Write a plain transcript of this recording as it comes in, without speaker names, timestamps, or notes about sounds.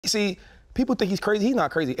See, people think he's crazy. He's not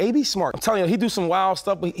crazy. AB's smart. I'm telling you, he do some wild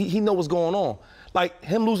stuff, but he know what's going on. Like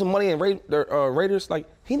him losing money in Raiders, like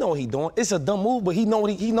he know what he's doing. It's a dumb move, but he know what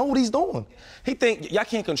he's doing. He think y'all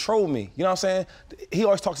can't control me. You know what I'm saying? He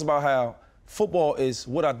always talks about how football is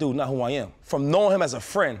what I do, not who I am. From knowing him as a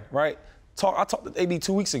friend, right? I talked to AB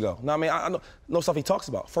 2 weeks ago. Know what I mean? I know stuff he talks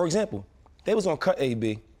about. For example, they was gonna cut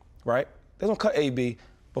AB, right? They was gonna cut AB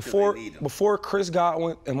before Chris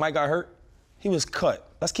Godwin and Mike got hurt. He was cut.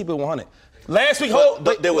 Let's keep it 100. Last week,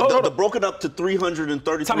 they were broken up to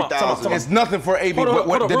 333,000. It's nothing for AB.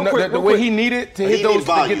 The way he needed to hit those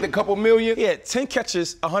to get the couple million. He had 10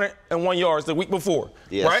 catches, 101 yards the week before.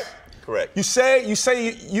 Yes, right? Correct. You say you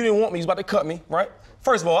didn't want me. He's about to cut me, right?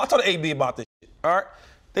 First of all, I told AB about this shit, all right?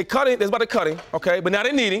 They cut him. They're about to cut him, okay? But now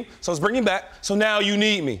they need him, so let's bring him back. So now you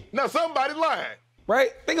need me. Now somebody's lying.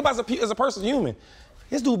 Right? Think about it as a person, human.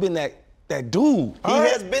 This dude been that dude. He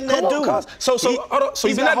has been that dude. So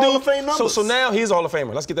he's been that Hall dude. of Fame numbers. So now he's a Hall of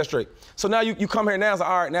Famer. Let's get that straight. So now you come here now, it's like,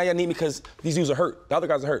 all right, now y'all need me because these dudes are hurt. The other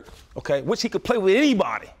guys are hurt. Okay? Which he could play with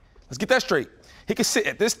anybody. Let's get that straight. He could sit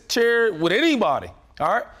at this chair with anybody.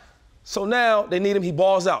 All right? So now they need him. He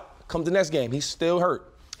balls out. Comes the next game. He's still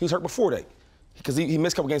hurt. He was hurt before that because he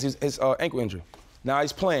missed a couple games, his ankle injury. Now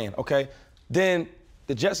he's playing, okay? Then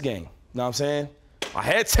the Jets game. Know what I'm saying? I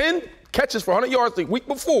had 10 catches for 100 yards the week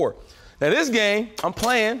before. Now this game, I'm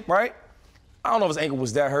playing, right? I don't know if his ankle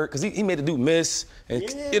was that hurt because he made the dude miss and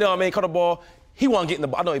you know what I mean, caught the ball. He wasn't getting the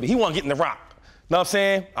ball. I know he wasn't getting the rock. Know what I'm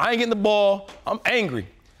saying? I ain't getting the ball. I'm angry.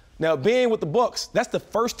 Now being with the Bucks, that's the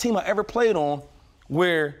first team I ever played on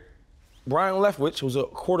where Brian Leftwich was a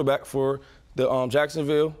quarterback for the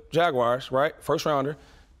Jacksonville Jaguars, right? First rounder.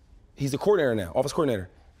 He's the coordinator now, offensive coordinator.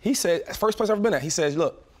 He said, first place I've ever been at, he says,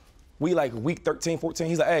 look, we like week 13, 14.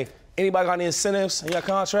 He's like, hey, anybody got any incentives in your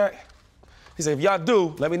contract? He said, if y'all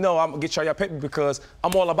do, let me know. I'm gonna get y'all paper because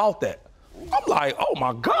I'm all about that. I'm like, oh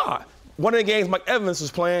my God. One of the games Mike Evans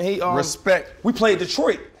was playing, respect. We played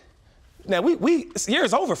Detroit. Now this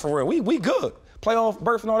year's over for real. We good. Playoff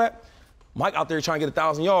berth and all that. Mike out there trying to get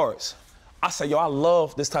 1,000 yards. I said, yo, I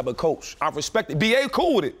love this type of coach. I respect it. BA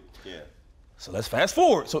cool with it. Yeah. So let's fast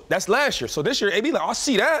forward. So that's last year. So this year, AB like, I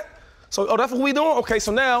see that. So that's what we doing? Okay,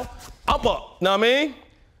 so now I'm up. Know what I mean?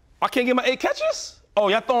 I can't get my 8 catches? Oh,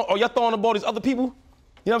 y'all throwing the ball to these other people? You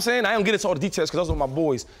know what I'm saying? I don't get into all the details because those are my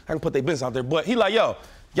boys. I can put their business out there. But he like, yo,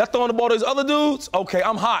 y'all throwing the ball to these other dudes? Okay,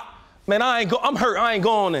 I'm hot. Man, I'm hurt. I ain't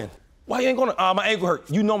going in. Why you ain't going? My ankle hurt.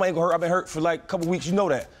 You know my ankle hurt. I've been hurt for like a couple weeks. You know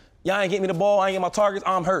that. Y'all ain't getting me the ball. I ain't getting my targets.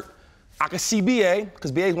 I'm hurt. I can see BA,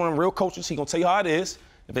 because BA is one of them real coaches. He gonna tell you how it is.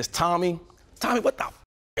 If it's Tommy, what the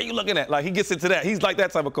are you looking at? Like, he gets into that. He's like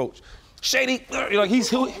that type of coach. Shady, like he's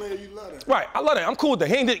who? Man, you love that. Right, I love that. I'm cool with that.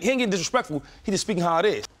 He ain't getting disrespectful. He just speaking how it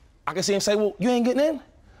is. I can see him say, well, you ain't getting in?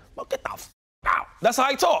 Well, get the out. That's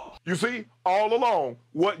how he talk. You see, all along,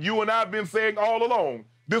 what you and I have been saying all along,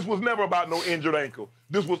 this was never about no injured ankle.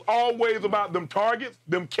 This was always about them targets,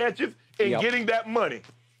 them catches, and getting that money.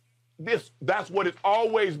 That's what it's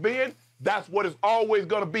always been. That's what it's always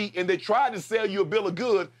going to be. And they tried to sell you a bill of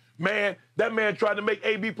goods. Man, that man tried to make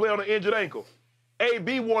AB play on an injured ankle.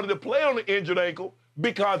 AB wanted to play on the injured ankle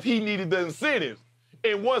because he needed the incentives.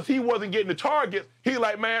 And once he wasn't getting the targets, he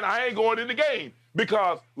like, man, I ain't going in the game.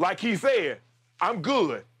 Because, like he said, I'm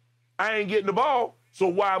good. I ain't getting the ball, so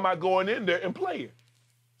why am I going in there and playing?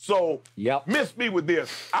 So, miss me with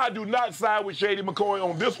this. I do not side with Shady McCoy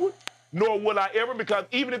on this one, nor will I ever, because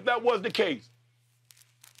even if that was the case,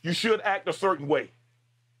 you should act a certain way.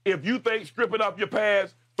 If you think stripping off your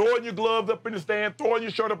pads, throwing your gloves up in the stand, throwing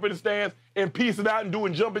your shirt up in the stands, and piecing out and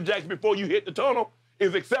doing jumping jacks before you hit the tunnel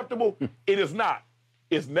is acceptable, it is not.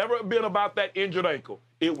 It's never been about that injured ankle.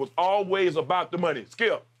 It was always about the money.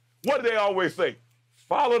 Skip, what do they always say?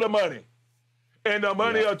 Follow the money. And the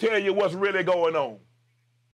money will tell you what's really going on.